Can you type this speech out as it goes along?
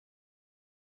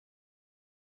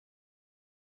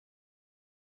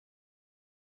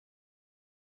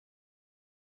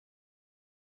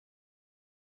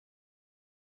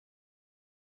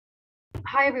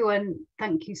Hi everyone,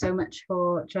 thank you so much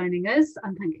for joining us,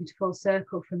 and thank you to Full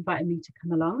Circle for inviting me to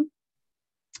come along.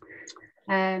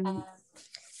 Oh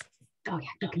yeah,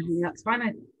 you can hear me, that's fine.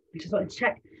 I just wanted to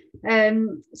check.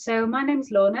 So my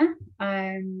name's Lorna,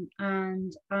 and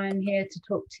I'm here to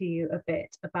talk to you a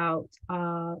bit about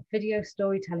our video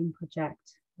storytelling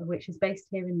project, which is based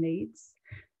here in Leeds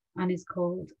and is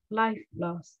called Life,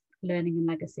 Loss, Learning and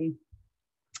Legacy.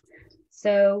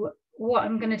 So what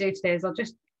I'm going to do today is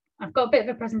I've got a bit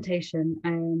of a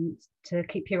presentation to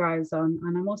keep your eyes on,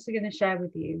 and I'm also going to share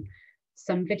with you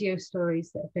some video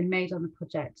stories that have been made on the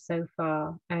project so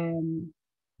far. And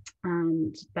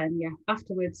then, yeah,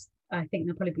 afterwards, I think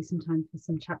there'll probably be some time for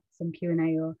some chat, some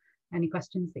Q&A, or any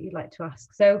questions that you'd like to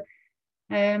ask. So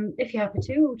if you're happy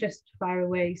to, we'll just fire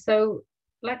away. So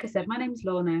like I said, my name's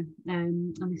Lorna,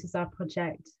 and this is our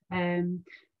project. The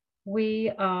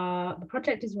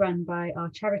project is run by our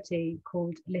charity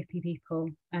called Lippy People.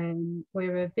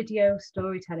 We're a video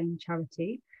storytelling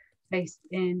charity based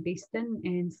in Beeston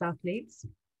in South Leeds.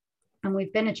 And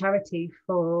we've been a charity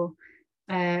for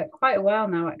quite a while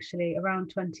now, actually,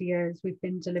 around 20 years. We've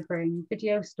been delivering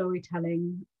video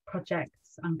storytelling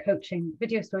projects and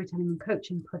video storytelling and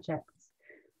coaching projects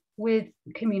with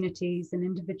communities and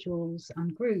individuals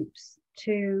and groups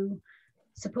to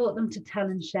support them to tell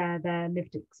and share their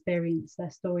lived experience,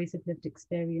 their stories of lived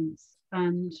experience.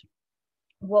 And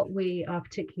what we are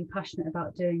particularly passionate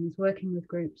about doing is working with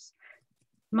groups,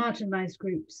 marginalised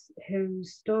groups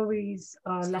whose stories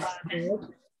are less heard.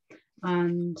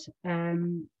 And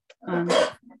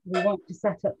we want to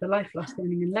set up the Life, Loss,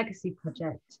 Learning and Legacy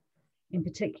project in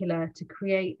particular to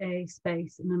create a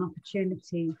space and an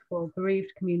opportunity for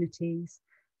bereaved communities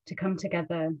to come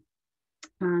together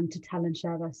and to tell and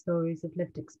share their stories of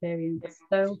lived experience.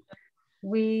 So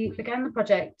we began the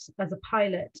project as a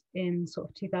pilot in sort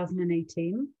of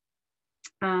 2018,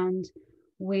 and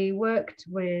we worked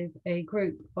with a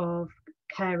group of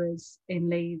carers in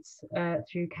Leeds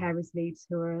through Carers Leeds,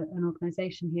 who are an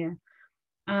organisation here.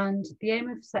 And the aim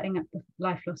of setting up the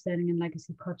Life, Loss, Learning and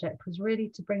Legacy project was really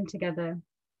to bring together,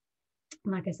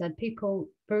 like I said, people,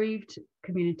 bereaved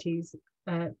communities,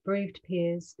 bereaved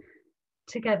peers,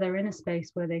 together in a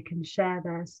space where they can share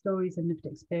their stories and lived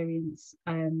experience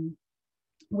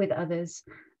with others,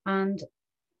 and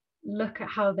look at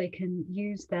how they can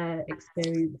use their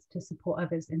experience to support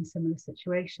others in similar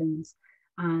situations.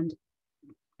 And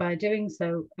by doing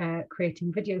so,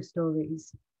 creating video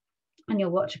stories. And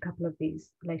you'll watch a couple of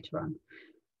these later on.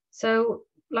 So,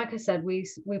 like I said, we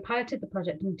piloted the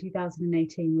project in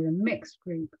 2018 with a mixed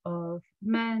group of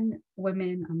men,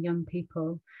 women, and young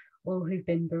people, all who've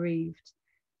been bereaved.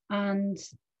 And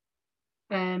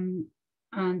in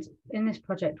this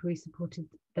project, we supported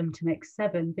them to make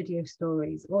 7 video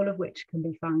stories, all of which can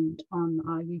be found on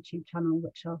our YouTube channel,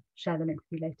 which I'll share the link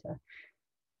with you later.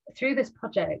 Through this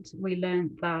project, we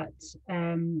learned that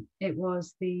it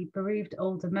was the bereaved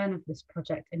older men of this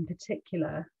project in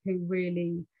particular who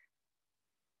really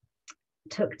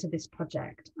took to this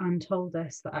project and told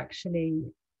us that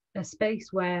actually a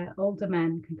space where older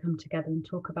men can come together and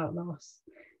talk about loss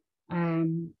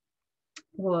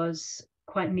was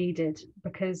quite needed,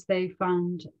 because they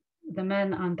found the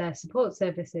men and their support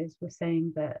services were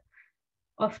saying that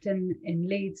often in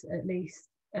Leeds, at least,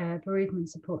 bereavement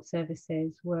support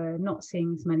services were not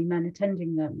seeing as many men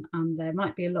attending them, and there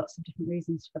might be lots of different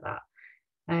reasons for that,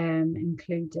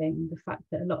 including the fact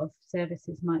that a lot of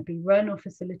services might be run or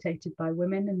facilitated by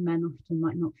women, and men often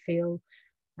might not feel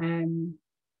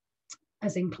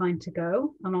as inclined to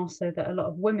go, and also that a lot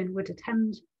of women would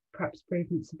attend perhaps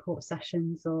bereavement support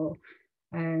sessions or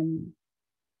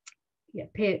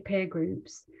peer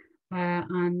groups,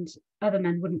 and other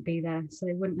men wouldn't be there, so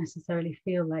they wouldn't necessarily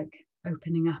feel like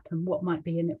opening up and what might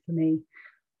be in it for me.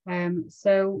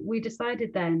 So we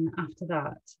decided then after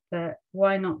that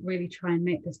why not really try and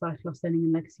make this Life, Loss, Learning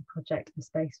and Legacy project a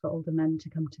space for older men to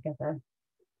come together.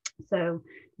 So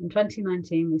in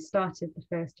 2019 we started the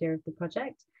first year of the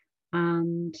project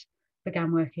and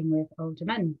began working with older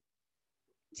men.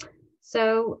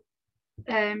 So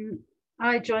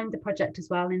I joined the project as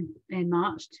well in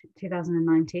March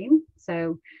 2019.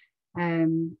 So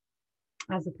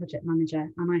as a project manager,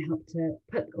 and I helped to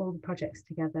put all the projects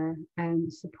together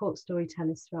and support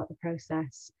storytellers throughout the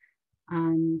process,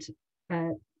 and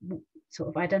sort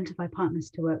of identify partners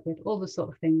to work with, all the sort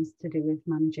of things to do with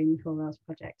managing the 4 Hours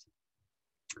project.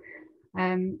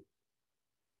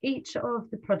 Each of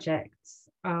the projects,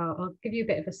 I'll give you a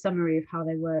bit of a summary of how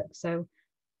they work. So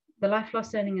the Life,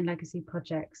 Loss, Learning and Legacy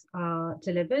projects are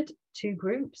delivered to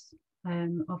groups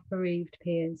of bereaved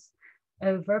peers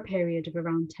over a period of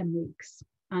around 10 weeks.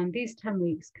 And these 10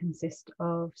 weeks consist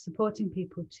of supporting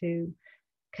people to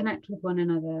connect with one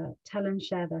another, tell and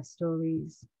share their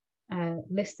stories,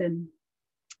 listen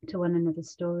to one another's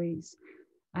stories.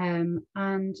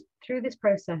 And through this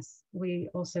process, we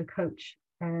also coach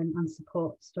and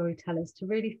support storytellers to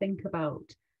really think about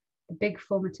the big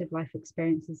formative life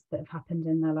experiences that have happened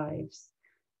in their lives,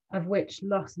 of which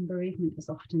loss and bereavement is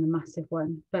often a massive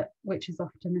one, but which is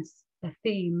often a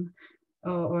theme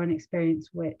or an experience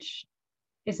which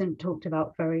isn't talked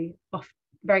about very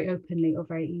openly or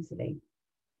very easily.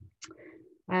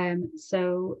 And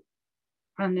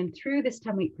then through this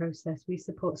 10-week process, we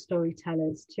support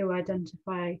storytellers to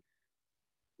identify,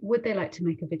 would they like to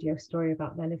make a video story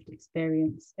about their lived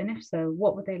experience? And if so,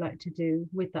 what would they like to do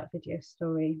with that video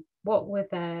story? What would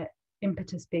their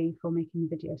impetus be for making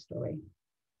a video story?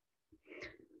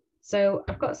 So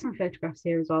I've got some photographs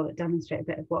here as well that demonstrate a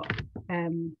bit of what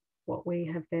we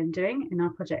have been doing in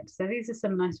our project. So these are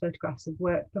some nice photographs of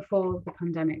work before the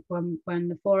pandemic, when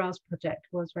the 4 Hours project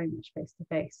was very much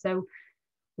face-to-face. So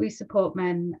we support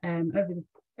men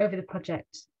over the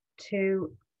project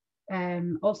to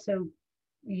also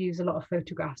use a lot of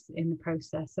photographs in the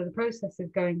process. So the process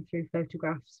of going through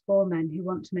photographs for men who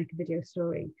want to make a video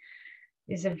story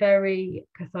is a very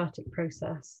cathartic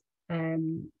process.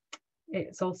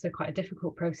 It's also quite a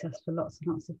difficult process for lots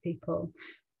and lots of people,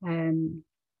 and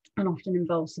often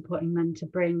involves supporting men to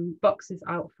bring boxes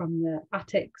out from the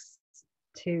attics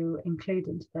to include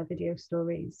into their video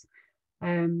stories.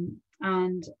 And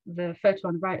the photo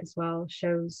on the right as well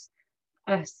shows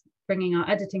us bringing our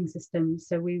editing systems.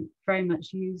 So we very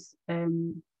much use,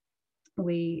 when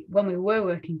we were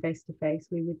working face to face,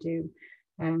 we would do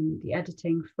the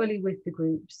editing fully with the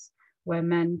groups, where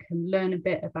men can learn a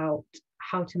bit about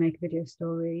how to make a video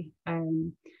story.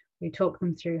 We talk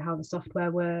them through how the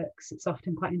software works. It's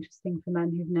often quite interesting for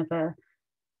men who've never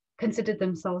considered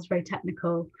themselves very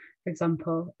technical, for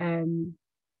example, and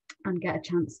get a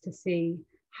chance to see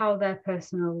how their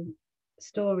personal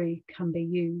story can be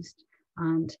used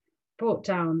and brought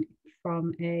down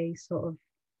from a sort of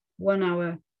one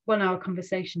hour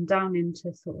conversation down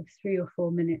into sort of 3 or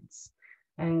 4 minutes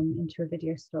into a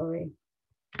video story.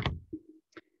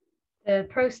 The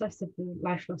process of the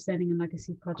Life, Loss, Learning and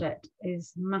Legacy project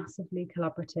is massively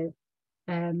collaborative.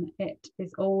 It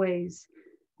is always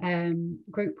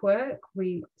group work.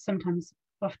 We'll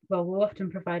often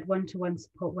provide one-to-one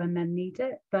support when men need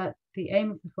it, but the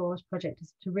aim of the 4 Hours project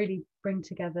is to really bring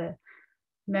together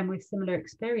men with similar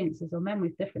experiences or men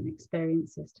with different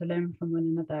experiences to learn from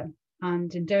one another.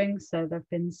 And in doing so, there have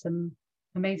been some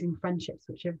amazing friendships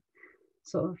which have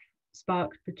sort of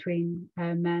sparked between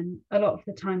men. A lot of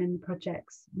the time in the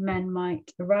projects, men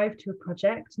might arrive to a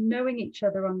project knowing each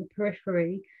other on the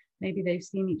periphery. Maybe they've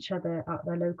seen each other at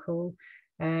their local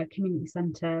community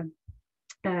centre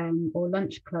or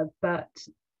lunch club, but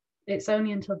it's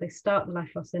only until they start the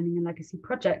Life, Loss, Learning and Legacy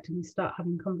project and we start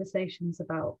having conversations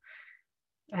about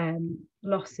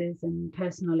losses and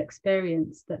personal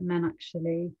experience that men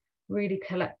actually really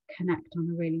connect on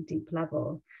a really deep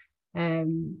level.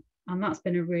 And that's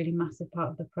been a really massive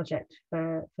part of the project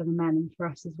for the men and for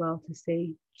us as well to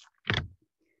see.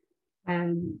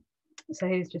 So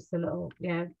here's just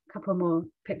a couple more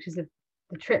pictures of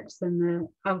the trips and the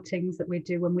outings that we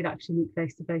do when we'd actually meet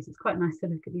face to face. It's quite nice to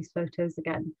look at these photos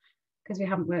again because we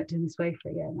haven't worked in this way for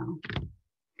a year now.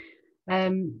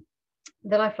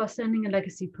 The Life, Loss, Learning and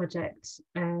Legacy project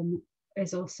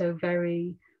is also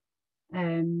very,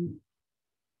 one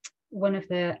of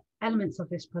the elements of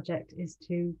this project is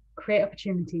to create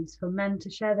opportunities for men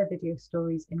to share their video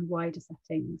stories in wider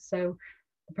settings. So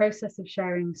the process of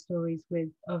sharing stories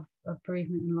of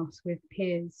bereavement and loss with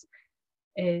peers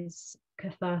is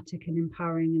cathartic and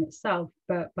empowering in itself,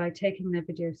 but by taking their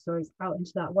video stories out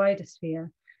into that wider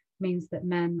sphere means that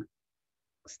men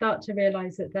start to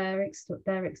realize that their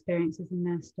experiences and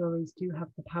their stories do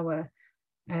have the power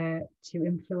to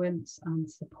influence and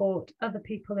support other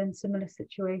people in similar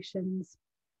situations.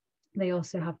 They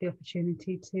also have the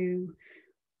opportunity to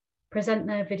present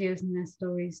their videos and their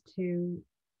stories to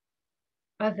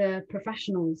other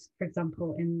professionals, for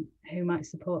example, who might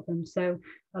support them. So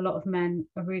a lot of men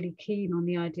are really keen on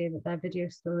the idea that their video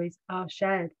stories are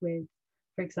shared with,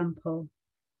 for example,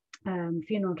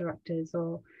 funeral directors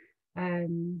or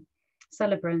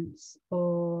celebrants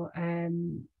or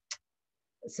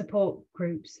support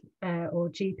groups or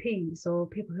GPs or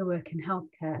people who work in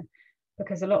healthcare,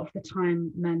 because a lot of the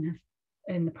time men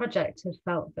in the project have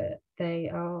felt that they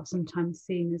are sometimes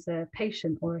seen as a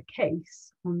patient or a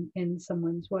case in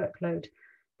someone's workload,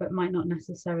 but might not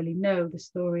necessarily know the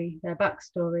story, their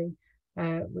backstory,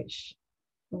 which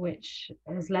which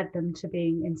has led them to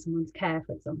being in someone's care,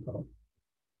 for example.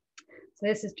 So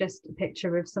this is just a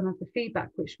picture of some of the feedback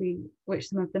which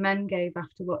some of the men gave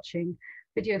after watching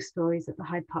video stories at the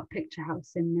Hyde Park Picture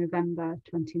House in November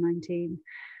 2019.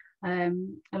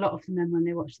 A lot of the men, when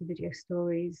they watch the video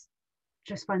stories,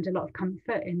 just find a lot of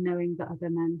comfort in knowing that other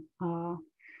men are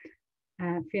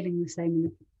feeling the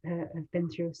same and have been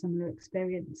through a similar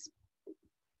experience.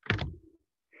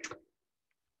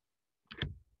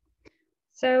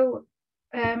 So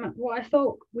what I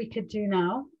thought we could do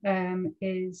now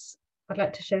is I'd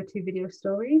like to show 2 video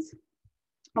stories.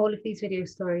 All of these video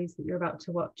stories that you're about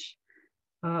to watch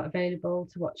are available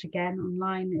to watch again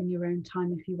online in your own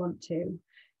time if you want to.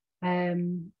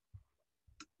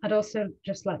 I'd also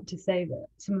just like to say that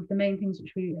some of the main things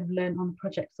which we have learned on the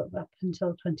project sort of up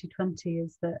until 2020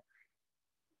 is that,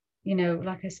 you know,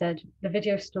 like I said, the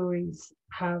video stories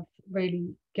have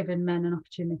really given men an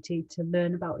opportunity to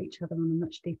learn about each other on a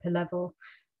much deeper level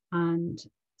and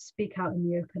speak out in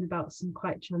the open about some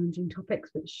quite challenging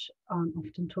topics which aren't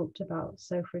often talked about.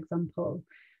 So, for example,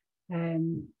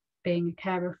 being a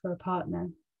carer for a partner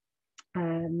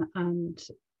and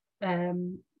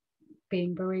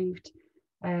being bereaved,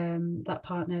 that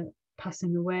partner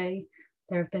passing away.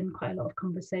 There have been quite a lot of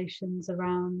conversations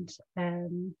around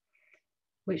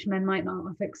which men might not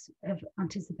have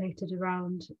anticipated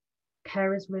around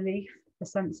carers' relief, a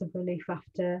sense of relief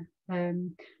after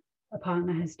a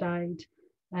partner has died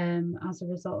as a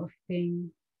result of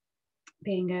being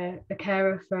a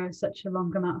carer for such a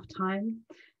long amount of time.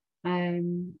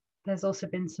 There's also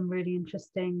been some really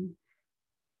interesting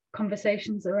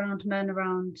conversations around men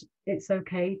around it's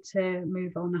okay to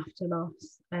move on after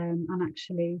loss and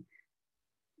actually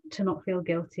to not feel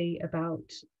guilty about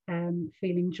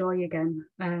feeling joy again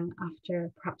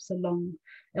after perhaps a long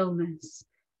illness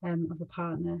of a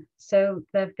partner. So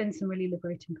there have been some really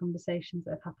liberating conversations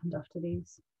that have happened after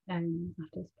this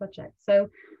project. So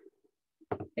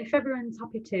if everyone's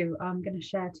happy to, I'm going to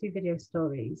share 2 video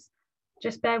stories.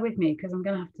 Just bear with me because I'm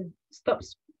going to have to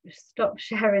stop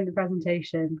sharing the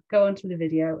presentation, go onto the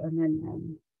video and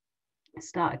then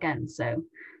start again. So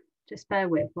just bear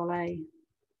with while I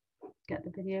get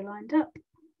the video lined up.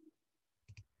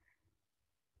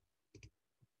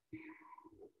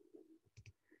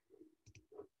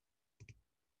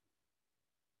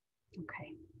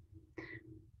 Okay,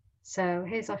 so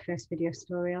here's our first video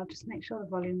story. I'll just make sure the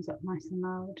volume's up nice and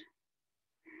loud.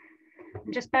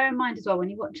 And just bear in mind as well, when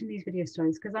you're watching these video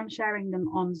stories, because I'm sharing them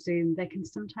on Zoom, they can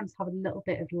sometimes have a little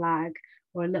bit of lag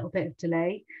or a little bit of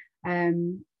delay.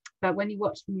 But when you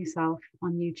watch them yourself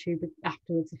on YouTube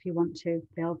afterwards, if you want to,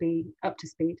 they'll be up to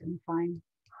speed and fine.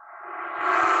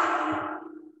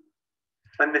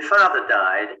 When my father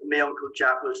died, my Uncle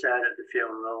Jack was there at the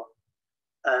funeral,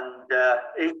 and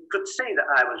he could see that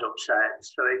I was upset.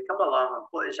 So he come along and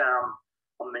put his arm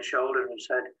on my shoulder and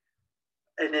said,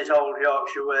 in his old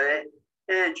Yorkshire way,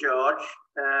 "Hey George,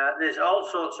 there's all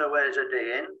sorts of ways of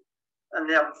doing, and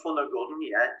they haven't fun of good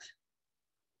yet."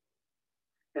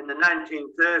 In the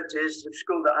 1930s, the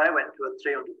school that I went to had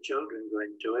 300 children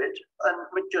going to it, and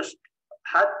we just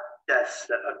had deaths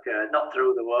that occurred, not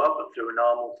through the war, but through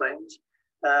normal things.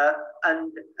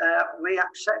 And we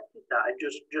accepted that. It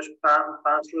just part and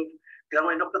parcel of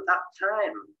growing up at that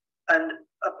time. And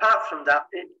apart from that,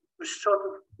 it was sort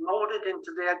of molded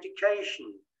into the education.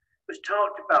 It was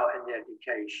talked about in the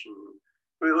education.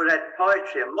 We read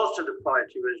poetry, and most of the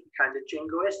poetry was kind of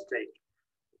jingoistic,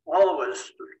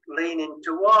 always leaning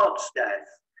towards death.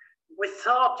 We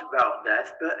thought about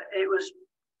death, but it was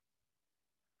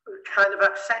kind of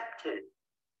accepted.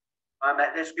 I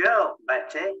met this girl,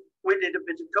 Betty. We did a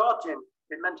bit of courting.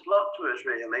 It meant a lot to us,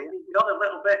 really. He got a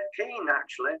little bit keen,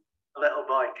 actually. A little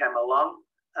boy came along,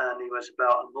 and he was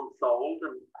about a month old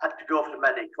and had to go for the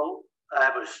medical. I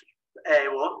was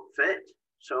A1 fit,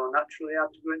 so naturally I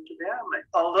had to go into the army.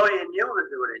 Although he knew that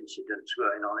there were incidents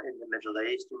going on in the Middle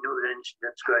East, he knew there were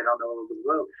incidents going on all over the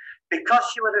world. Because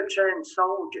you were a trained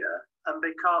soldier, and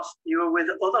because you were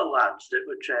with other lads that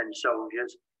were trained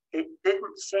soldiers, it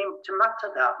didn't seem to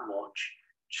matter that much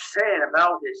saying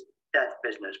about this death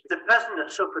business. The person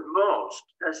that suffered most,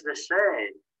 as they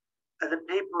say, are the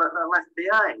people that are left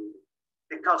behind,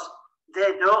 because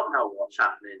they don't know what's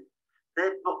happening. They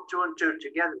put 2 and 2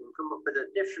 together and come up with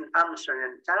a different answer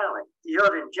entirely.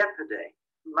 You're in jeopardy.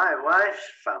 My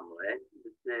wife's family,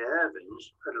 the Irvins,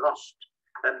 had lost,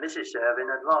 Mrs. Irvin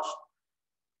had lost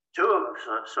 2 of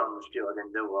her sons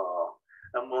during the war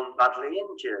and 1 badly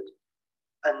injured.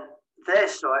 And they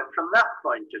saw it from that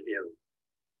point of view.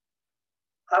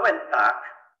 I went back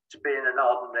to being an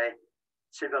ordinary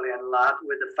civilian lad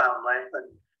with a family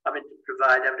and having to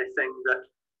provide everything that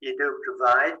you do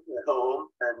provide a home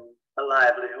and a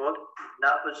livelihood.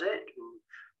 That was it. And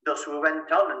thus we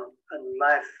went on, and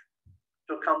life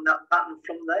took on that pattern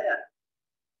from there.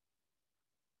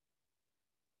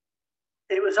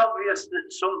 It was obvious that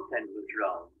something was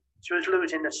wrong. She was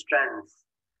losing her strength,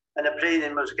 and her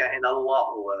breathing was getting a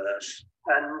lot worse.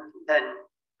 And then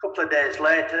a couple of days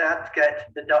later, I had to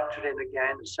get the doctor in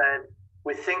again and said,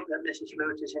 we think that Mrs.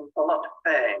 Lute is in a lot of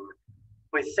pain.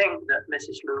 We think that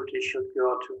Mrs. Lute should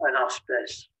go to an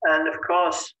hospice. And of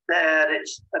course, there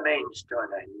it's a means to an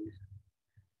end.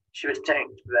 She was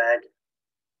taken to bed,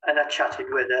 and I chatted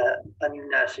with her, and the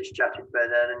nurses chatted with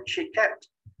her, and she kept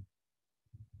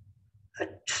her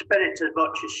spirit as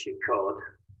much as she could.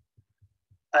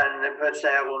 And the first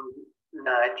day one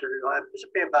night, it was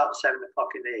about 7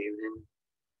 o'clock in the evening,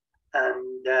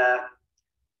 and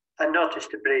I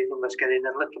noticed the breathing was getting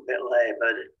a little bit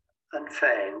laboured and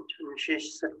faint, and she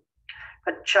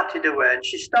had chatted away, and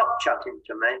she stopped chatting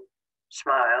to me,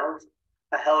 smiled,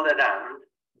 I held her hand,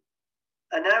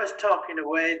 and I was talking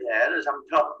away there as I'm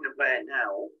talking away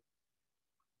now,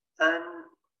 and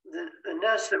the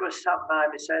nurse that was sat by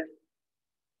me said,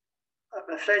 I'm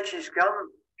afraid she's gone,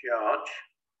 George.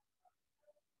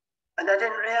 And I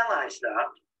didn't realise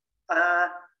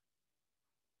that.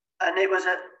 And it was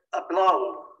a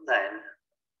blow then.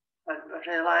 I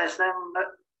realised then that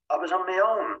I was on my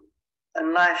own,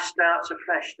 and life starts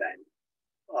afresh then.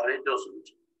 Or it doesn't.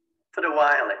 For a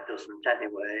while it doesn't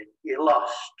anyway. You're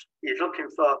lost. You're looking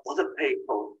for other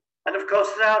people. And of course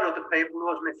there are other people.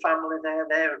 There was my family there.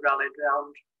 They were rallied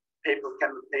round. People came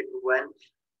and people went.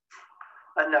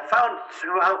 And I found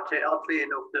throughout it, oddly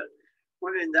enough, that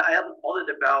women that I hadn't bothered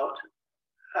about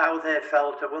how they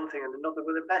felt of one thing and another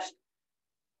were the best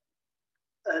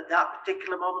at that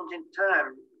particular moment in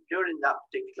time, during that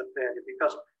particular period,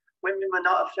 because women were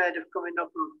not afraid of coming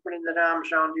up and putting their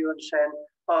arms around you and saying,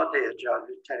 oh dear, George,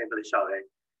 I'm terribly sorry.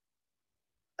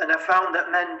 And I found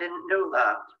that men didn't do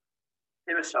that.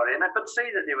 They were sorry, and I could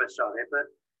see that they were sorry, but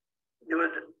they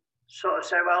would sort of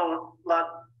say, well,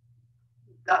 lad,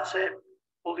 that's it,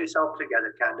 pull yourself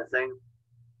together kind of thing.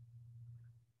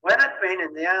 When I'd been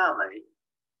in the army,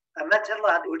 I met a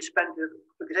lad who had spent a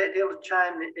great deal of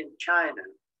time in China,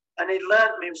 and he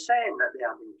learnt me saying that they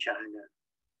have in China.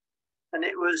 And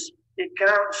it was, you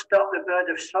can't stop the bird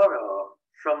of sorrow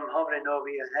from hovering over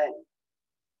your head,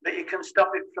 but you can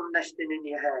stop it from nesting in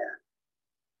your hair.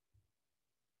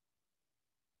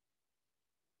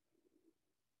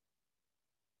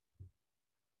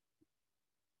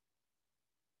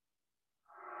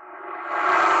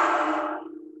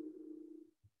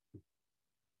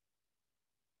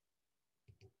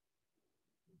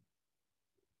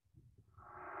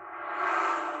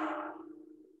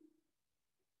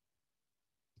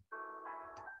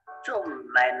 Some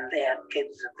men, they had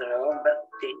kids of their own, but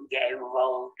didn't get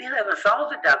involved. You never saw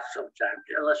the dad sometimes,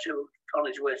 unless he was on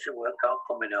his way to work or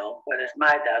coming home. Whereas my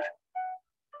dad,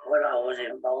 when I was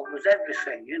involved, was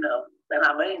everything, you know. And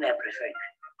I mean everything.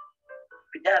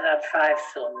 My dad had 5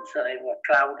 sons, and he was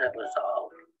proud of us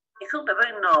all. He couldn't have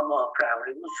been no more proud.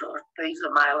 He was sort of, these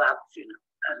are my lads, you know.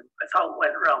 And if all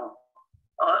went wrong,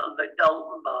 all the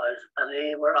Dalton boys, and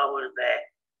they were always there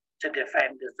to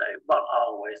defend us. They weren't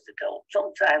always the Dalton.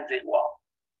 Sometimes it was.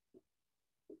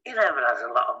 He never has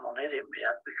a lot of money, didn't he?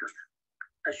 Because,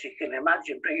 as you can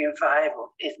imagine, bringing 5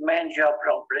 up, his main job was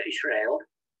on British Rail.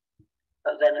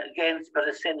 But then again, for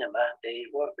the cinema, the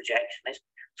work projectionist,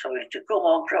 so he had to come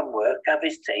home from work, have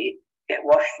his tea, get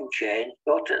washed and changed,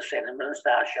 go to the cinema and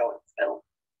start showing film.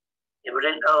 He was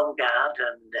in Home Guard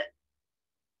and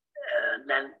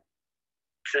then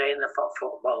train the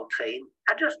football team.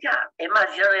 I just can't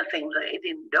imagine anything that he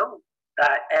didn't do.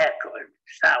 Like haircutting,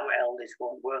 start with eldest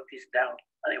one, work his down.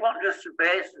 And it wasn't just the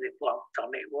base that he plonked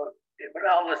on, it was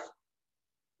all this,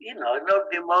 you know,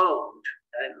 nobody moaned.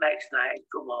 And next night he'd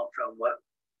come home from work.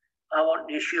 I want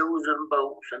your shoes and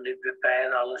boots, and he'd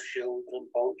prepare all the shoes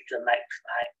and boots the next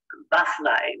night. And bath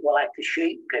night was like a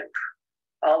sheep dip.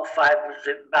 All 5 was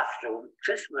in the bathroom.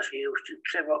 Christmas he used to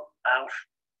trim up the house,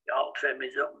 all trim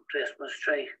his up Christmas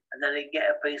tree, and then he'd get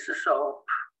a piece of soap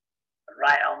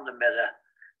right on the mirror.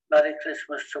 Merry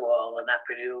Christmas to all and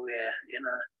Happy New Year, you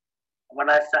know. And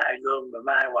when I started going with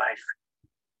my wife,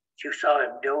 she saw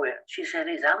him do it. She said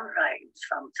his handwriting's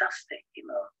fantastic, you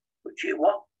know. But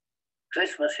what?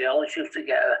 Christmas, he always used to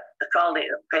get they called it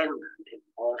a pin. It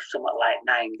was something like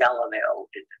 9 gallon it held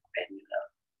in the pin, you know.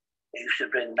 He used to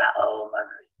bring that home and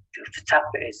he used to tap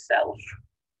it himself.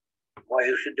 What he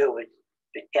used to do is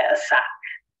he'd get a sack,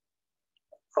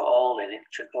 put a hole in it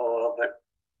to go over,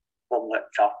 bung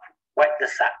at top, wet the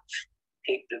sacks,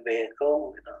 keep the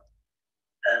vehicle, you know.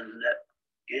 And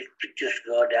you could just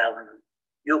go down and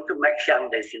you could make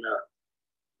shandies, you know.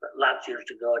 But lads used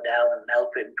to go down and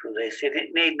help him with this. He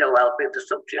didn't need no help. He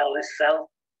was up to all himself.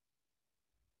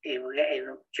 He was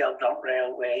getting jobs on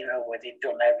railway, you know, where he'd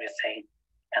done everything.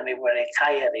 And he was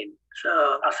retiring. So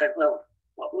I said, well,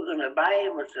 what we're going to buy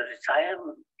him was a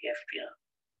retirement gift, you know.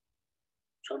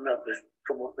 So nobody's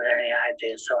come up with any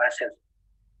ideas. So I said,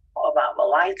 what about the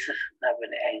lighter and having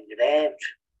it engraved?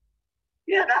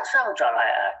 Yeah, that sounds all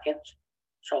right, our kids.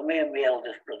 So me and my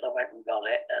eldest brother went and got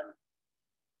it, and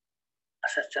I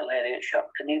said to the lady at the shop,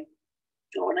 can you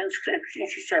do an inscription?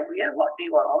 She said, well, yeah, what do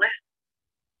you want on it?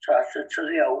 So I said to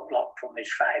the old block from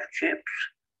his 5 chips.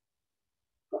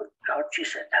 But God, she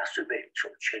said, that's a bit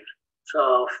touching.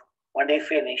 So when he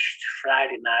finished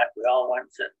Friday night, we all went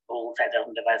to Bull's Head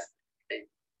University,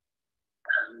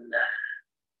 and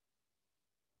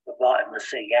we bought him a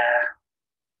cigar.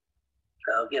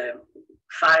 So I give him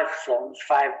 5 sons,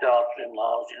 5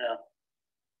 daughters-in-laws, you know,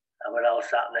 and we're all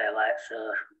sat there like, so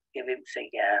give him a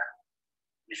cigar.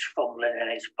 He's fumbling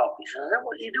in his pockets. I said,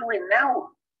 what are you doing now?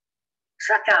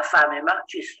 So I can't find my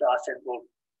matches. So I said, well,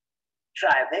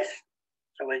 try this.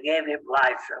 So we gave him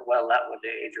lights, and well, that was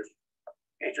it.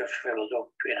 He just filled up,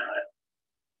 you know.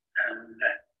 And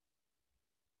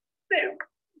they were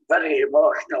very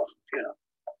emotional, you know,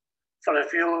 for a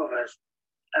few of us.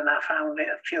 And I found it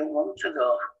a few months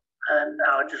ago, and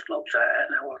I just looked at it,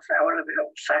 and I was a bit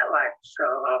upset, like, so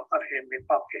I've got it in my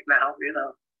pocket now, you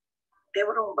know. They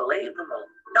were unbelievable.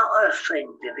 Not a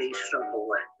thing did he struggle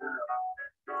with, you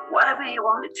know. Whatever you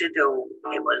wanted to do,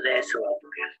 it was there to help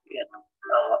you, you know.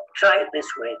 Oh, try it this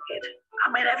way, kid.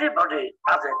 I mean, everybody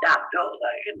has a dad, don't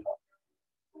they, you know.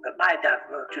 But my dad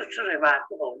was just a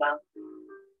remarkable man.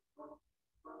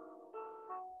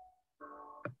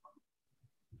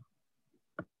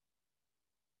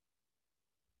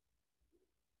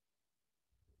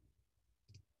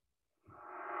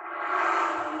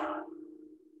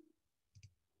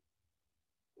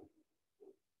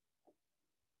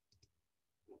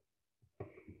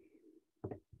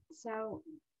 So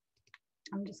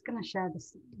I'm just going to share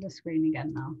the screen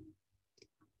again now.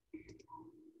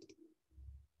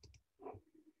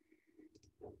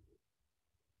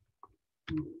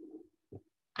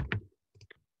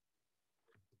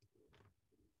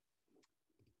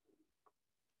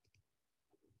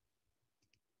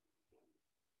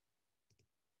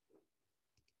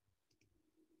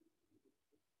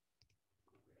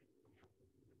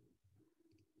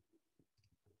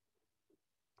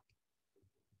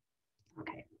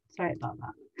 Okay, sorry about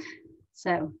that.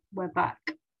 So we're back.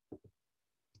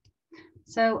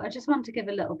 So I just want to give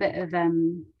a little bit of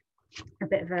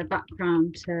a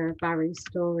background to Barry's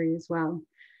story as well.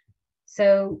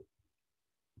 So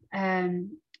when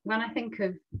I think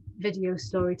of video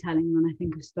storytelling, when I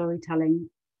think of storytelling,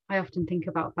 I often think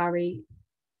about Barry,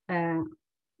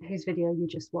 whose video you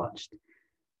just watched.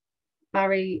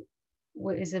 Barry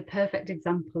is a perfect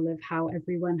example of how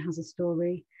everyone has a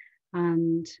story,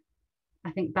 and I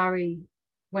think Barry,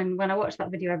 when I watch that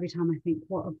video every time, I think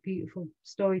what a beautiful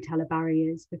storyteller Barry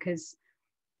is, because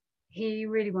he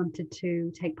really wanted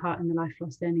to take part in the Life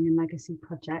Lost Learning and Legacy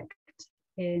project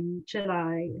in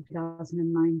July of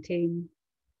 2019.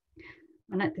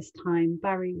 And at this time,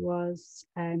 Barry was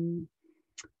in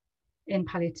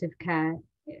palliative care.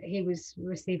 He was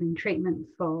receiving treatment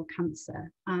for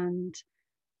cancer, and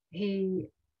he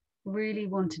really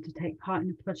wanted to take part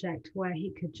in a project where he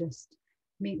could just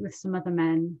meet with some other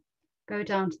men, go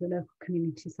down to the local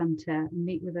community centre and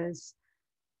meet with us,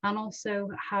 and also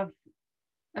have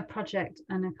a project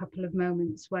and a couple of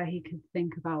moments where he could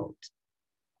think about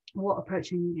what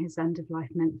approaching his end of life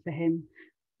meant for him,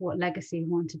 what legacy he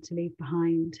wanted to leave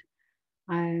behind,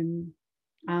 and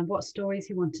what stories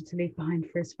he wanted to leave behind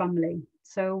for his family.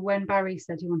 So when Barry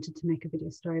said he wanted to make a video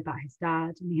story about his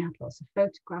dad, and he had lots of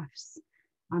photographs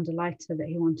and a lighter that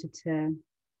he wanted to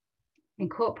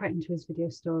incorporate into his video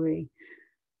story,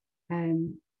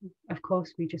 of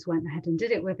course we just went ahead and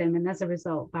did it with him, and as a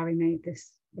result Barry made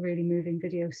this really moving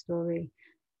video story.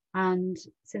 And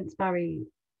since Barry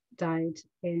died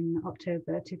in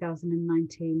October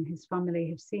 2019, his family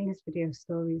have seen his video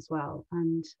story as well,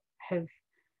 and have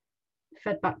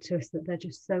fed back to us that they're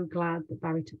just so glad that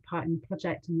Barry took part in the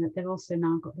project, and that they've also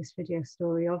now got this video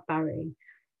story of Barry,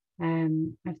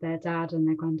 of their dad and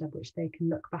their granddad, which they can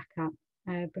look back at,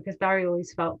 because Barry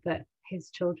always felt that his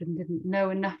children didn't know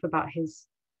enough about his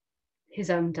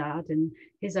own dad and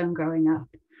his own growing up,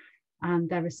 and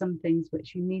there are some things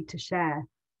which you need to share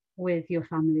with your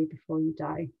family before you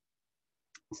die.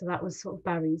 So that was sort of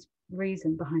Barry's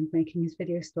reason behind making his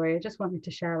video story. I just wanted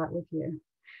to share that with you.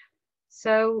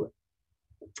 So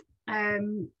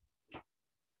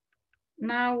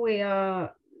now we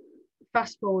are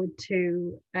fast forward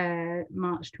to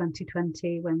March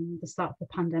 2020, when the start of the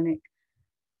pandemic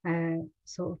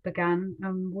sort of began,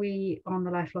 and we on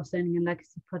the Life Loss Learning and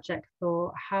Legacy project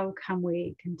thought, how can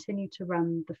we continue to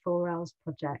run the 4Ls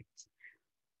project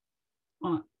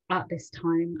at this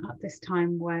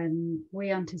time when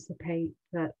we anticipate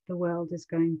that the world is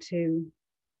going to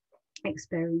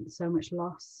experience so much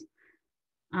loss.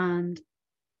 And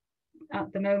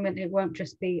at the moment, it won't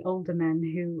just be older men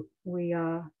who we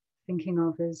are thinking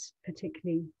of as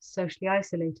particularly socially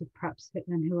isolated, perhaps,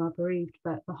 and who are bereaved,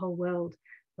 but the whole world,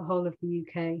 the whole of the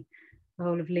UK, the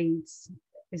whole of Leeds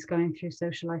is going through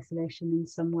social isolation in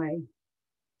some way.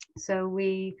 So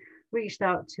we reached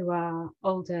out to our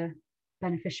older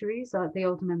beneficiaries, the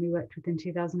older men we worked with in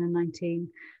 2019,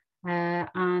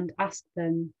 and asked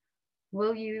them,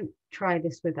 will you try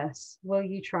this with us? Will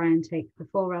you try and take the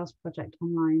 4Ls project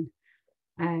online?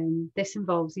 This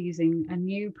involves using a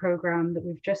new program that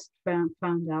we've just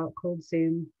found out called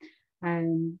Zoom.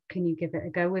 Can you give it a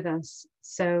go with us?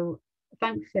 So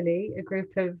thankfully, a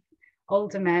group of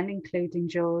older men, including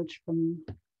George from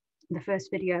the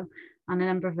first video, and a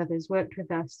number of others worked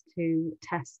with us to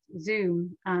test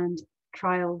Zoom and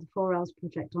trial the 4Ls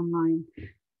project online.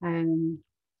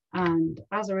 And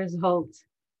as a result,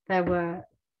 there were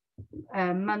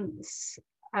months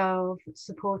of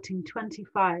supporting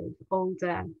 25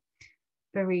 older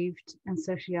bereaved and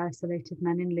socially isolated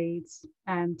men in Leeds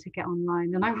to get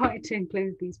online. And I wanted to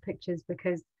include these pictures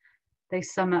because they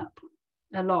sum up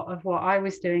a lot of what I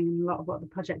was doing and a lot of what the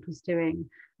project was doing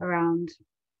around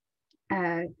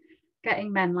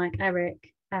getting men like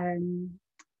Eric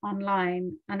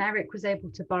online. And Eric was able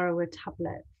to borrow a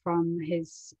tablet from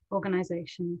his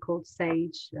organisation called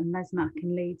Sage and Mesmac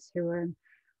in Leeds, who are an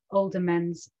older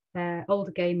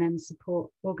gay men's support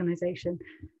organisation.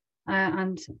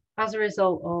 And as a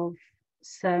result of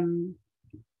some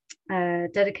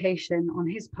dedication on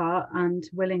his part and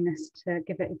willingness to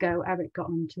give it a go, Eric got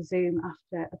onto Zoom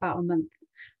after about a month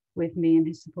with me and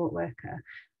his support worker.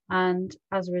 And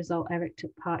as a result, Eric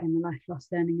took part in the Life Loss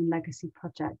Learning and Legacy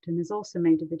project and has also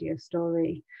made a video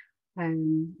story,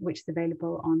 which is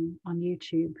available on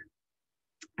YouTube.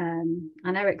 And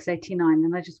Eric's 89,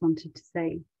 and I just wanted to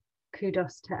say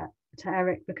kudos to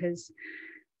Eric, because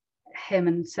him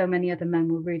and so many other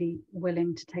men were really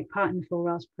willing to take part in the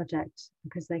 4Ls project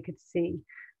because they could see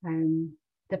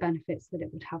the benefits that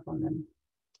it would have on them.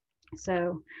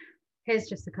 So here's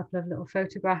just a couple of little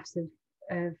photographs of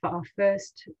our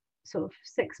first sort of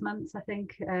 6 months, I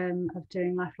think, of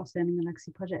doing Life Loss Learning and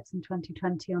Legacy projects in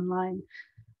 2020 online.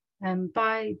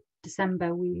 By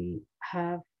December, we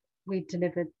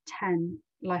delivered 10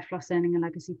 Life Loss Learning and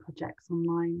Legacy projects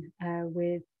online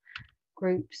with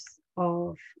groups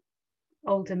of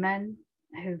older men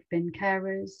who've been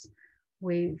carers.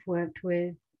 We've worked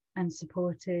with and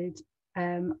supported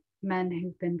men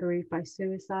who've been bereaved by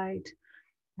suicide,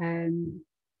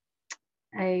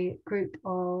 a group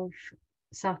of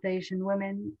South Asian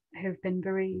women who've been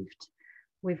bereaved.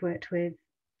 We've worked with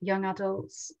young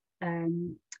adults,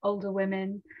 older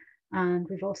women, and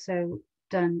we've also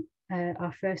done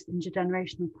our first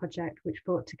intergenerational project, which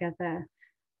brought together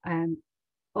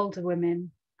older women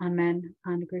and men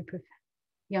and a group of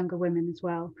younger women as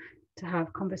well, to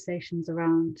have conversations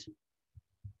around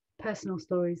personal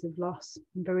stories of loss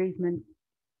and bereavement.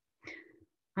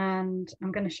 And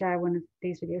I'm going to share one of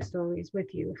these video stories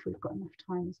with you if we've got enough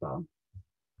time as well.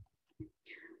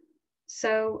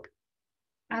 So,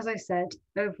 as I said,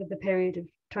 over the period of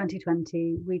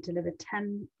 2020, we delivered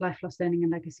 10 Life Loss Learning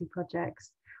and Legacy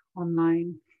projects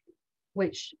online,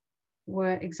 which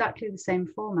were exactly the same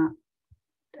format.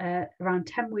 Around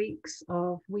 10 weeks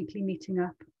of weekly meeting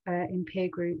up in peer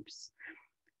groups,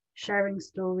 sharing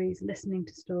stories, listening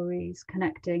to stories,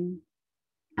 connecting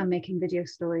and making video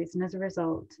stories. And as a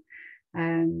result,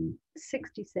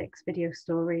 66 video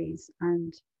stories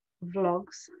and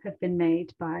vlogs have been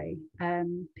made by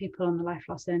people on the Life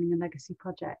Loss Learning and Legacy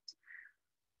project.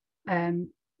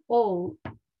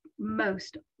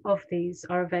 Most of these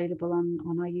are available on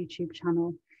our YouTube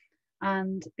channel.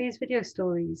 And these video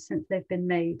stories, since they've been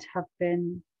made, have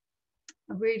been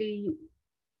really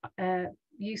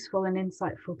useful and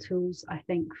insightful tools, I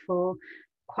think, for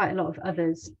quite a lot of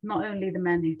others, not only the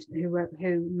men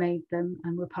who made them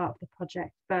and were part of the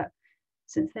project, but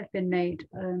since they've been made,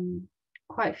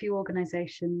 quite a few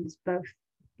organisations, both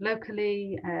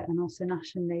locally and also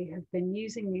nationally, have been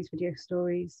using these video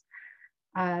stories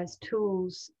as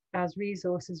tools, as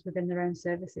resources within their own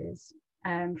services.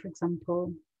 For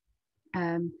example,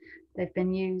 they've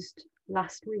been used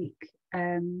last week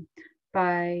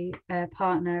by a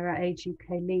partner at Age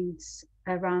UK Leeds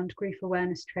around grief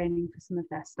awareness training for some of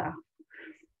their staff,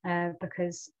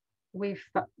 because we've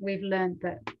learned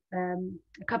that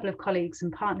a couple of colleagues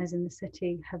and partners in the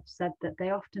city have said that they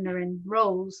often are in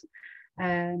roles,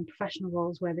 professional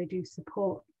roles, where they do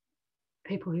support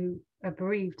people who are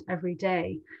bereaved every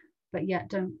day, but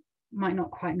yet might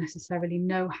not quite necessarily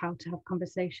know how to have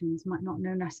conversations, might not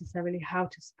know necessarily how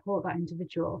to support that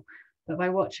individual. But by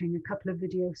watching a couple of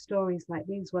video stories like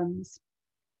these ones,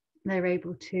 they're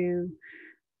able to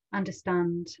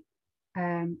understand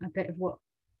a bit of what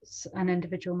an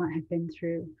individual might have been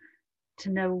through, to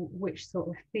know which sort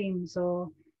of themes or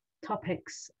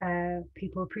topics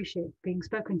people appreciate being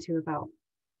spoken to about.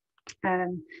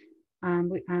 And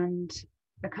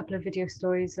a couple of video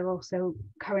stories are also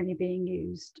currently being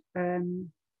used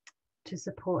to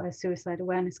support a suicide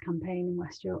awareness campaign in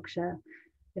West Yorkshire.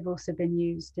 They've also been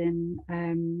used in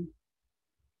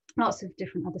lots of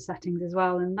different other settings as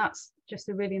well, and that's just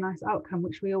a really nice outcome,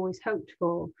 which we always hoped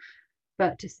for.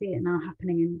 But to see it now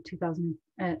happening in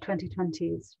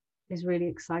 2020 is really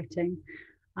exciting.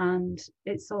 And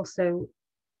it's also,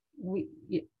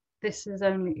 this is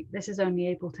only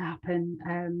able to happen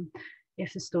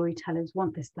if the storytellers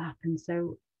want this to happen.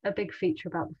 So a big feature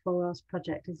about the 4 Wales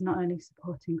project is not only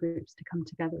supporting groups to come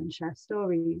together and share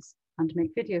stories and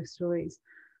make video stories,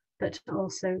 but to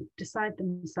also decide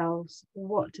themselves,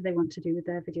 what do they want to do with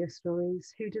their video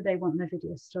stories? Who do they want their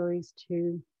video stories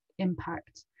to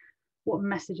impact? What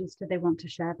messages do they want to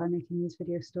share by making these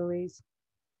video stories?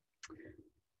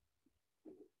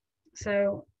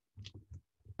 So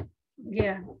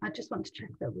yeah, I just want to check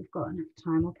that we've got enough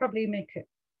time. I'll probably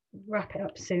wrap it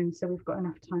up soon, so we've got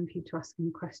enough time for you to ask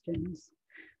any questions.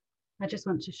 I just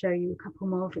want to show you a couple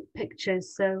more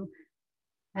pictures. So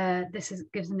this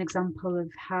gives an example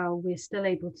of how we're still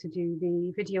able to do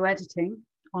the video editing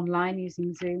online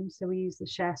using Zoom. So we use the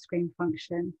share screen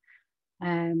function.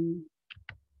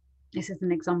 This is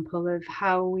an example of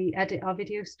how we edit our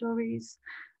video stories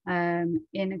in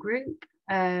a group.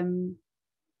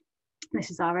 This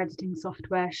is our editing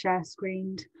software, Share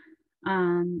Screened,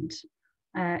 and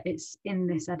it's in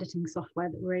this editing software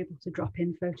that we're able to drop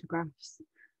in photographs,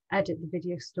 edit the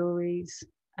video stories,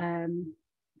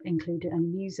 include any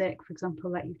music, for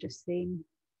example, like you've just seen.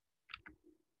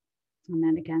 And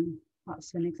then again,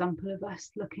 that's an example of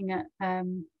us looking at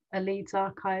a Leeds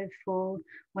archive for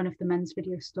one of the men's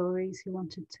video stories who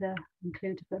wanted to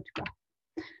include a photograph.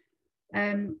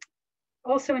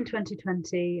 Also in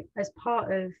 2020, as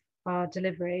part of our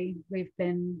delivery, we've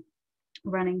been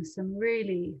running some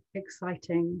really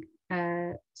exciting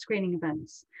screening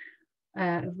events,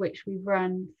 of which we've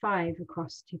run 5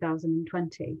 across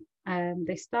 2020.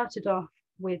 They started off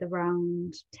with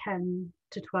around 10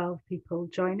 to 12 people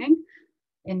joining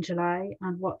in July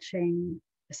and watching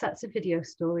sets of video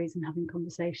stories and having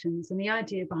conversations. And the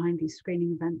idea behind these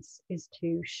screening events is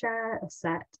to share a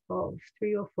set of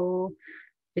 3 or 4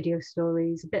 video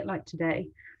stories, a bit like today.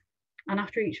 And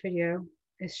after each video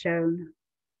is shown,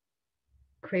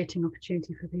 creating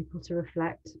opportunity for people to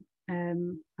reflect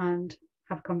and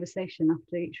have a conversation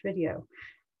after each video.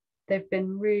 They've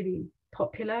been really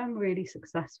popular and really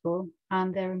successful,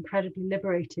 and they're incredibly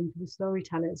liberating for the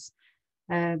storytellers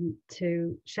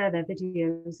to share their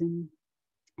videos in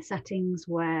settings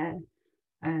where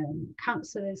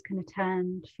counsellors can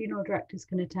attend, funeral directors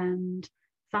can attend,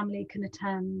 family can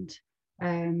attend,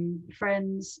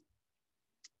 friends.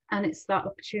 And it's that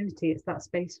opportunity, it's that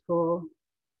space for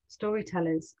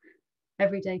storytellers.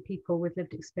 Everyday people with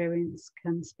lived experience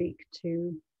can speak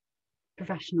to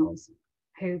professionals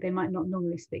who they might not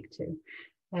normally speak to.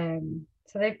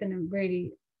 So they've been a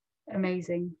really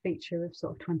amazing feature of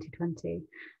sort of 2020.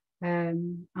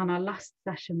 And our last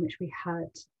session, which we had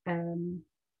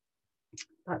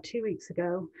about 2 weeks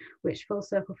ago, which Full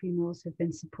Circle Funerals have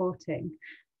been supporting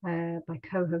by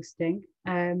co-hosting,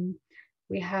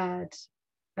 we had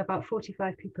about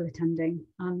 45 people attending,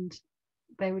 and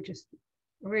they were just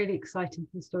really excited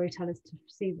for the storytellers to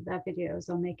see that their videos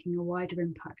are making a wider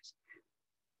impact,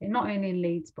 not only in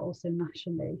Leeds but also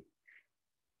nationally.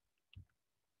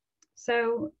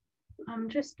 So I'm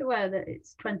just aware that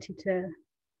it's 20 to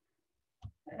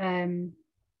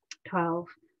 12.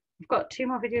 I've got 2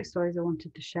 more video stories I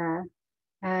wanted to share.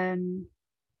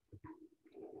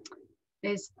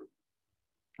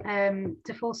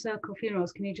 To Full Circle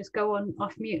Funerals, can you just go on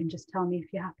off mute and just tell me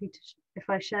if you're happy to if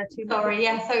I share 2 more? Sorry,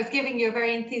 yes, I was giving you a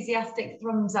very enthusiastic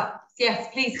thumbs up. Yes,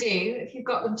 please do. If you've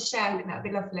got them to share, I think that'd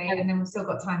be lovely. And then we've still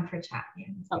got time for a chat.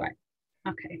 Yeah. All right.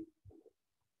 Okay.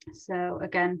 So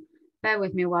again, bear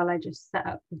with me while I just set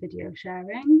up the video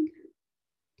sharing.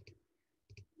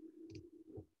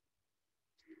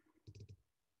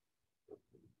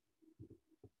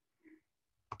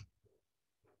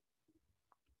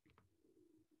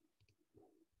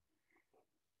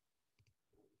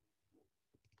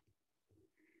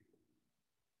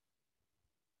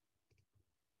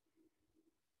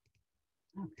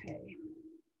 Okay.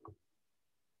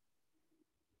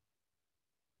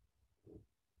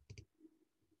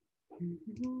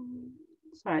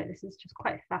 Sorry, this is just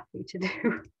quite faffy to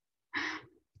do.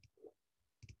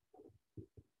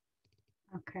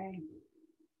 Okay.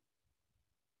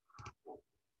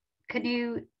 Can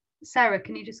you, Sarah,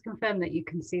 can you just confirm that you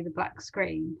can see the black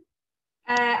screen?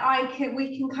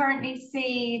 We can currently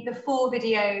see the 4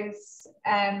 videos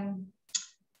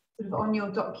sort of on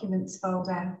your documents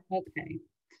folder. Okay.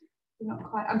 Not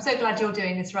quite. I'm so glad you're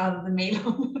doing this rather than me.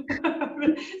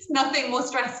 It's nothing more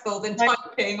stressful than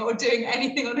typing or doing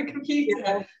anything on a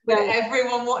computer with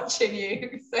everyone watching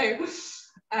you. So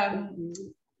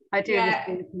I do yeah,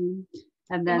 this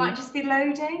and then it might just be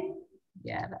loading.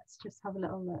 Yeah, let's just have a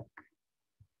little look.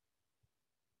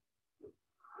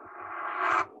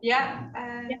 Yeah.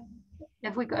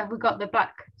 Have we got the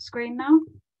black screen now?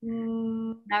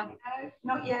 No,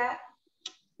 not yet.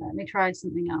 Let me try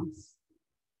something else.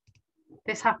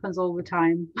 This happens all the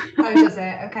time. Oh, does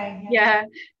it? Okay. Yeah,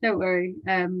 don't worry.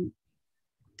 Hang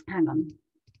on.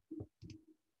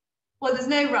 Well, there's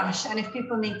no rush, and if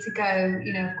people need to go,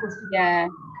 you know, of course, people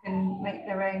can make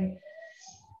their own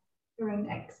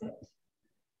exit.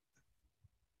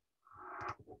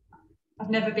 I've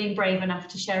never been brave enough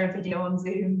to share a video on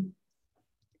Zoom.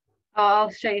 Oh, I'll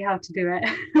show you how to do it.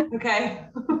 Okay.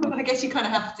 I guess you kind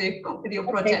of have to with your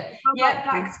project. Okay. Yeah,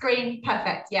 black screen,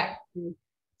 perfect. Yeah.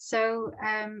 So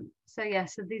so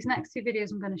these next 2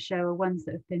 videos I'm going to show are ones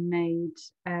that have been made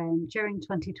during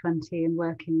 2020 and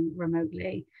working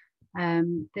remotely.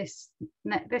 This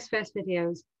first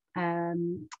video is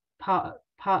part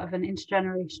of an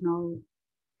intergenerational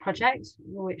project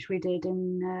which we did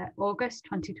in August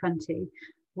 2020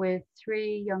 with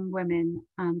 3 young women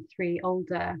and 3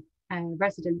 older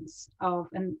residents of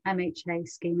an MHA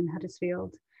scheme in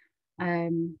Huddersfield.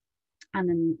 And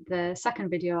then the second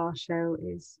video I'll show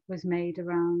was made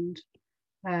around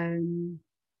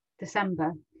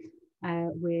December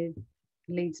with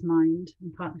Leeds Mind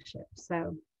in partnership.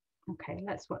 So, okay,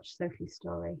 let's watch Sophie's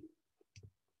story.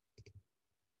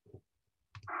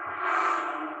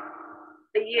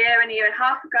 A year and a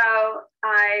half ago,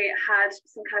 I had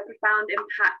some kind of profound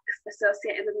impacts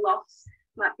associated with loss,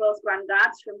 like both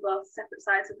granddads from both separate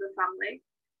sides of the family.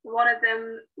 One of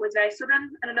them was very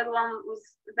sudden and another one was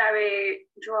very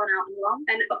drawn out and long.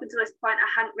 And up until this point, I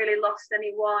hadn't really lost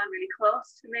anyone really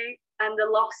close to me. And the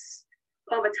loss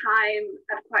over time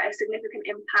had quite a significant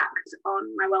impact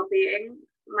on my well-being,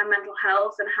 my mental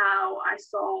health, and how I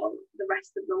saw the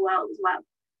rest of the world as well.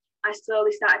 I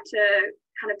slowly started to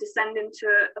kind of descend into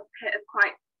a pit of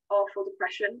quite awful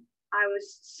depression. I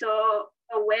was so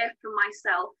away from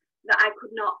myself that I could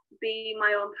not be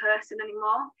my own person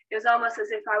anymore. It was almost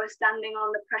as if I was standing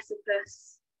on the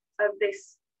precipice of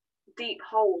this deep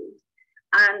hole,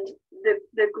 and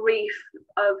the grief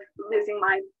of losing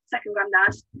my second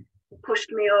granddad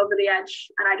pushed me over the edge,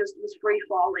 and I just was free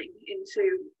falling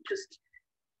into just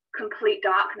complete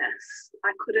darkness.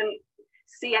 I couldn't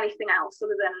see anything else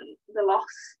other than the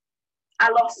loss. I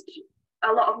lost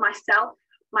a lot of myself,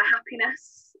 my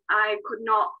happiness. I could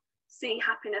not see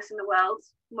happiness in the world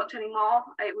much anymore.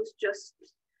 It was just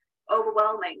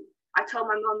overwhelming. I told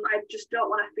my mum I just don't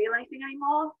want to feel anything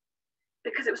anymore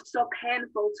because it was so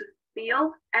painful to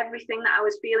feel everything that I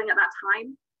was feeling at that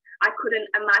time. I couldn't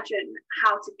imagine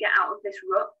how to get out of this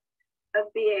rut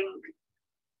of being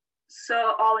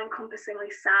so all-encompassingly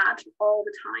sad all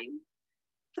the time.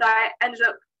 So I ended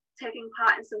up taking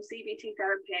part in some CBT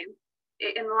therapy.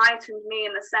 It enlightened me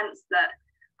in the sense that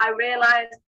I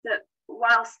realised that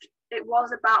whilst it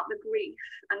was about the grief,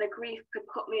 and the grief could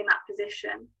put me in that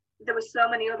position, there were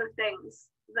so many other things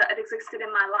that had existed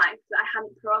in my life that I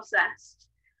hadn't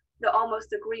processed, that almost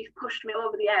the grief pushed me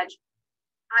over the edge.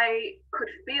 I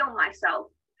could feel myself,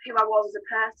 who I was as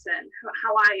a person,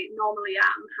 how I normally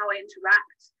am, how I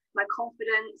interact, my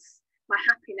confidence, my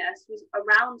happiness was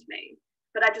around me,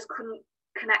 but I just couldn't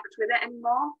connect with it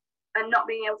anymore. And not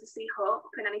being able to see hope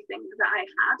in anything that I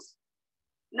had,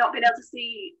 not being able to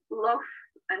see love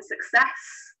and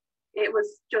success, it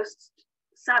was just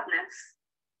sadness.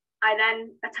 I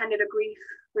then attended a grief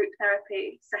group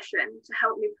therapy session to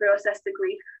help me process the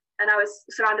grief. And I was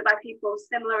surrounded by people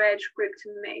similar age group to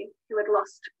me who had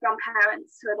lost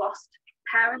grandparents, who had lost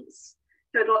parents,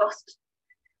 who had lost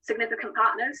significant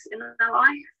partners in their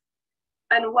life.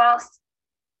 And whilst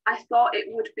I thought it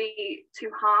would be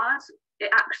too hard, it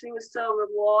actually was so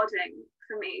rewarding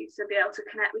for me to be able to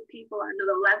connect with people at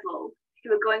another level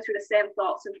who were going through the same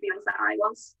thoughts and feelings that I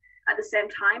was at the same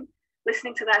time.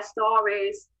 Listening to their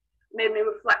stories made me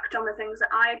reflect on the things that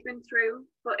I had been through,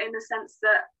 but in the sense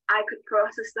that I could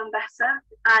process them better.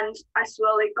 And I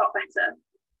slowly got better.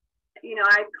 You know,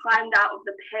 I climbed out of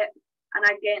the pit and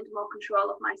I gained more control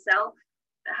of myself.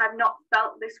 I had not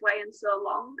felt this way in so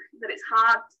long that it's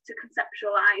hard to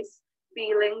conceptualize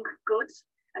feeling good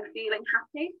and feeling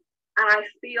happy. And I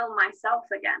feel myself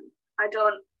again. I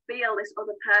don't feel this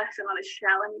other person or this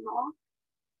shell anymore.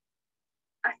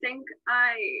 I think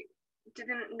I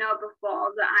didn't know before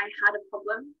that I had a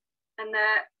problem, and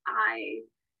that I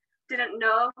didn't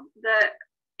know that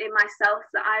in myself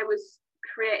that I was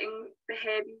creating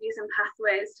behaviours and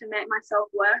pathways to make myself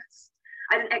worse.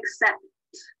 I didn't accept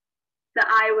that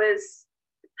I was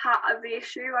part of the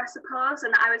issue, I suppose,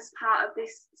 and I was part of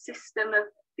this system of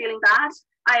feeling bad.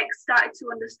 I started to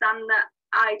understand that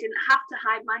I didn't have to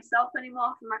hide myself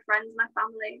anymore from my friends, my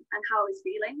family, and how I was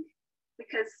feeling,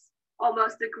 because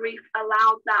almost the grief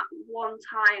allowed that one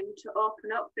time to open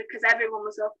up, because everyone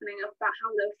was opening up about how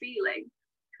they were feeling.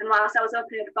 And whilst I was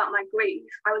opening up about my grief,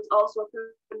 I was also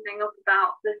opening up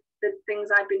about the things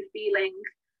I'd been feeling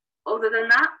other than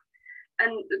that.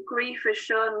 And the grief has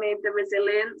shown me the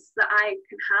resilience that I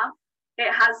can have.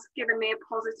 It has given me a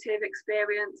positive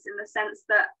experience in the sense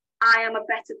that I am a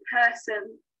better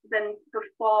person than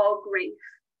before grief.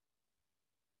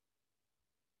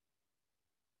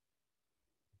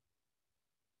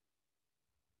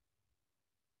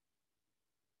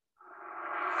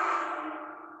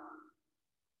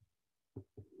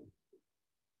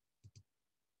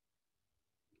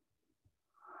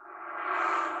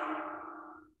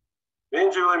 Me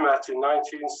and Julie met in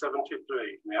 1973.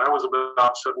 I was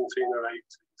about 17 or 18.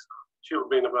 So she would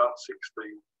have been about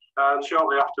 16. And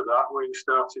shortly after that, we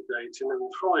started dating. And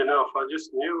funnily enough, I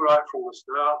just knew right from the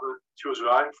start that she was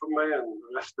right for me, and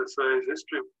the rest of the say is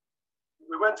history.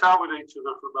 We went out with each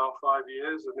other for about 5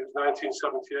 years, and it was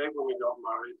 1978 when we got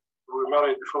married. We were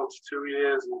married for 42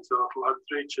 years in total, had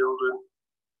 3 children,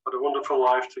 had a wonderful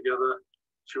life together.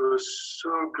 She was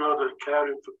so good at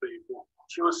caring for people.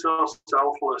 She was so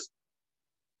selfless.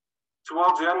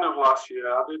 Towards the end of last year,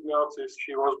 I did notice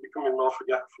she was becoming more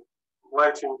forgetful.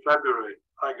 Late in February,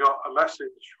 I got a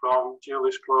message from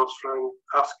Julie's close friend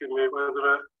asking me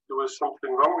whether there was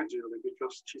something wrong with Julie,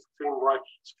 because she seemed like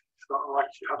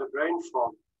she had a brain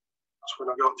fog. That's when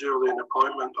I got Julie an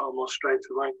appointment almost straight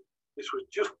away. This was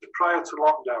just prior to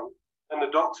lockdown, and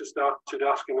the doctor started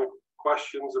asking her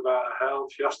questions about her health.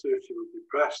 She asked her if she was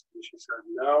depressed, and she said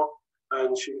no.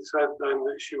 And she said then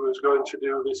that she was going to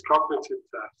do this cognitive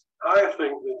test. I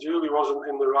think that Julie wasn't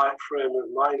in the right frame of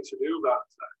mind to do that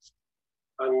test.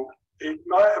 And it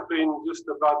might have been just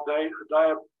a bad day. Her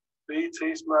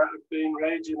diabetes might have been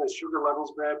raging, her sugar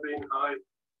levels may have been high.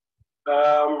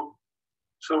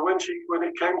 So when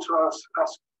it came to us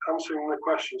answering the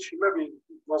question, she maybe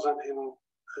wasn't in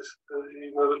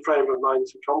the frame of mind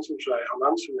to concentrate on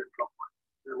answering it properly.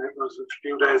 And it was a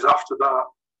few days after that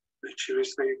she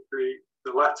received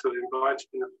the letter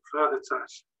inviting her for further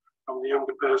tests from the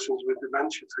Younger Persons with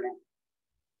Dementia team.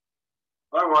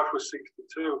 My wife was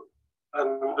 62,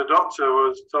 and the doctor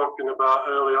was talking about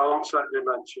early onset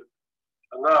dementia,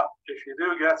 and that, if you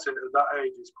do get it at that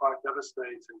age, is quite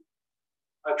devastating.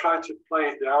 I tried to play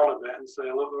it down a bit and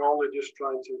say, look, we're only just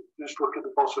trying to look at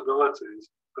the possibilities.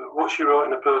 But what she wrote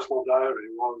in a personal diary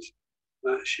was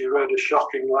that she read a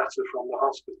shocking letter from the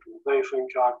hospital. They think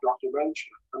I've got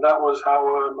dementia. And that was how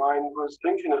her mind was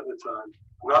thinking at the time.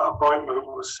 And that appointment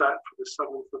was set for the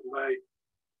 7th of May.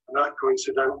 And that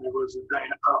coincidentally was the day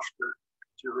after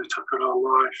Julie took her own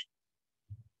life.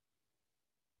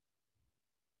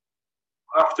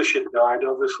 After she died,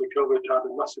 obviously COVID had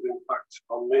a massive impact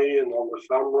on me and on the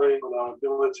family, on our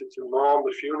ability to mourn.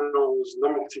 The funeral was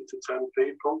limited to 10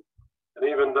 people. And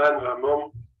even then, her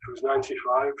mum, who was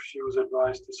 95, she was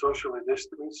advised to socially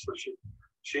distance. So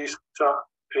she sat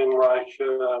in like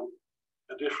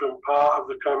a different part of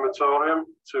the crematorium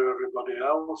to everybody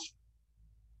else.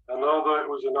 And although it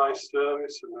was a nice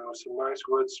service and there were some nice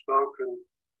words spoken,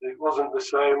 it wasn't the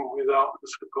same without the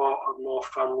support of more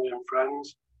family and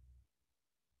friends.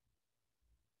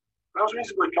 I was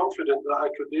reasonably confident that I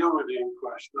could deal with the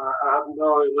inquest. I had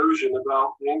no illusion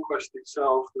about the inquest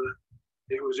itself, that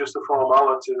it was just a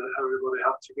formality that everybody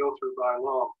had to go through by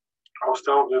law. I was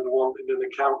told that they wanted an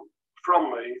account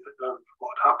from me of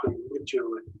what happened with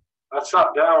Julie. I sat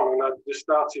down and I just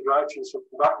started writing some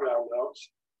background notes,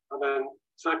 and then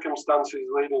circumstances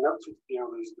leading up to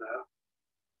Julie's death,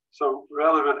 some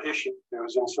relevant issues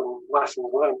and some lessons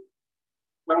learned.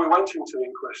 When we went into the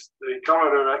inquest, the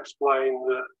coroner explained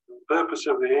that the purpose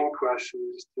of the inquest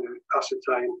is to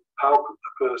ascertain how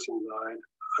a person died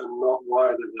and not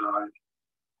why they died.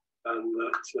 And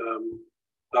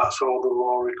that's all the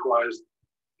law requires.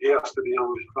 He has to deal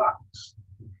with facts.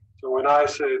 So when I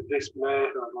say this may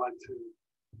have led to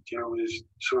Julie's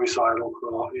suicidal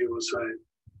thought, he would say,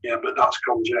 yeah, but that's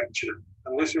conjecture.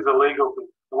 And this is a legal thing.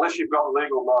 Unless you've got a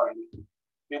legal mind,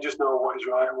 you just know what is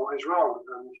right and what is wrong.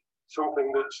 And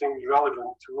something that seems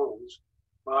relevant to us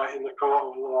might in the court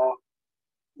of law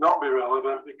not be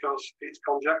relevant because it's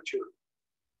conjecture.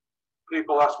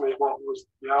 People ask me what was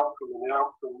the outcome, and the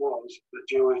outcome was that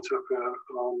Julie took her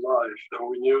own life, and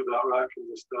we knew that right from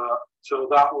the start. So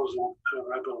that wasn't a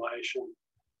revelation.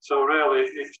 So really,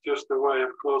 it's just a way of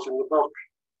closing the book,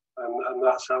 and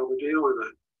that's how we deal with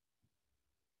it.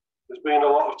 There's been a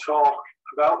lot of talk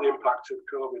about the impact of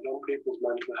COVID on people's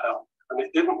mental health, and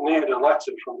it didn't need a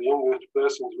letter from the English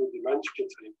Persons with Dementia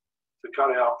team to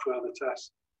carry out further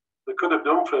tests. They could have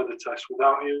done further tests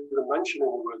without even mentioning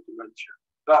the word dementia.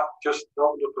 That just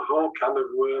opened up a whole can of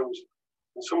worms,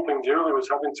 and something Julie was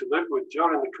having to live with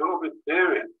during the COVID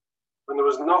period when there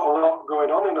was not a lot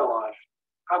going on in her life.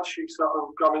 Had she sort of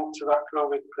gone into that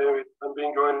COVID period and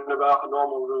been going about a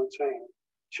normal routine,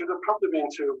 she would have probably been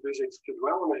too busy to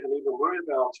dwell on it and even worry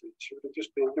about it. She would have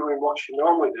just been doing what she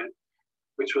normally did,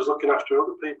 which was looking after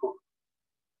other people.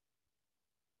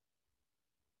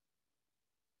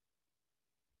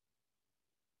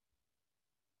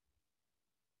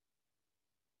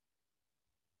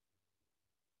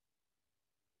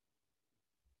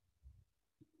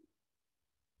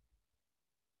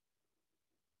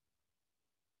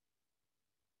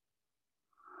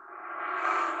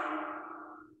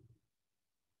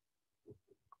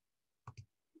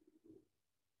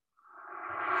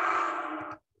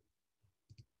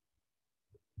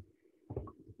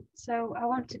 So I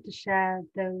wanted to share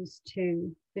those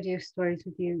two video stories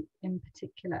with you in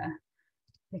particular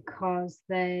because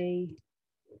they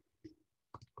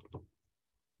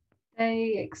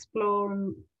explore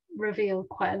and reveal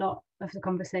quite a lot of the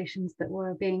conversations that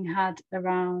were being had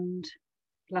around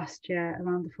last year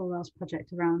around the Full Wells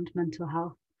Project around mental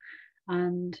health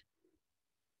and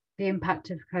the impact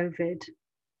of COVID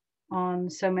on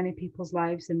so many people's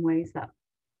lives in ways that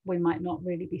we might not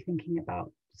really be thinking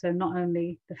about. So not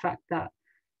only the fact that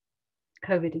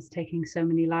COVID is taking so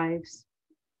many lives,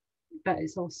 but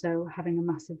it's also having a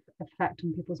massive effect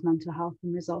on people's mental health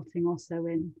and resulting also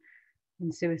in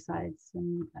suicides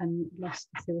and loss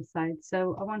to suicide.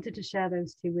 So I wanted to share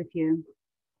those two with you.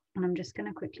 And I'm just going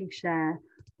to quickly share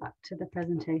back to the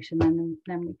presentation, and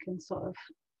then we can sort of,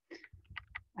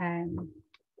 then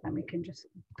we can just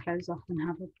close off and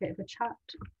have a bit of a chat.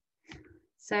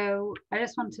 So I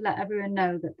just want to let everyone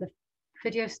know that the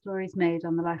video stories made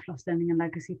on the Life, Loss, Learning and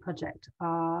Legacy project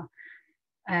are,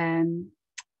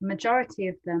 majority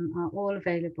of them are all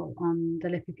available on the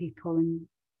Lippy People and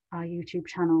our YouTube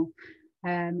channel.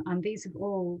 And these have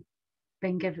all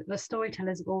been given, the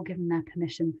storytellers have all given their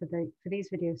permission for these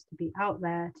videos to be out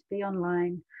there, to be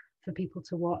online, for people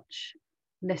to watch,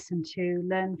 listen to,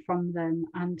 learn from them,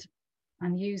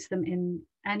 and use them in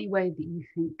any way that you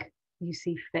think you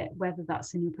see fit, whether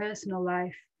that's in your personal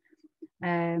life,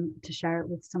 to share it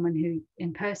with someone who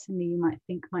in personally you might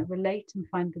think might relate and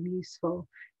find them useful,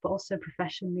 but also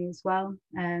professionally as well.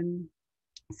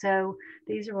 So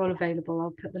these are all available.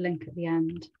 I'll put the link at the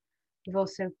end. We've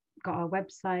also got our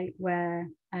website where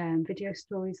video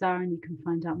stories are, and you can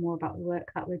find out more about the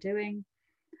work that we're doing.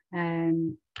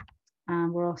 And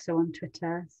we're also on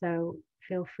Twitter, so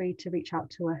feel free to reach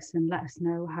out to us and let us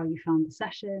know how you found the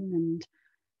session, and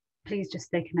please just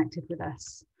stay connected with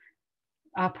us.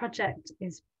 Our project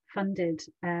is funded.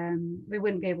 We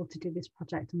wouldn't be able to do this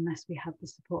project unless we had the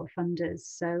support of funders.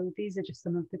 So these are just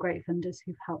some of the great funders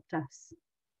who've helped us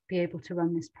be able to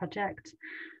run this project.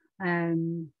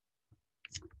 And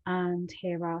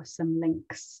here are some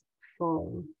links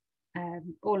for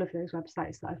all of those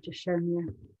websites that I've just shown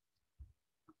you.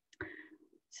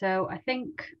 So I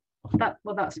think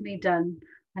that's me done.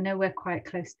 I know we're quite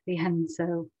close to the end,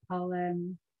 so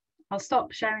I'll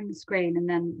stop sharing the screen and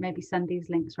then maybe send these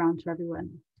links around to everyone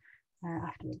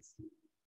afterwards.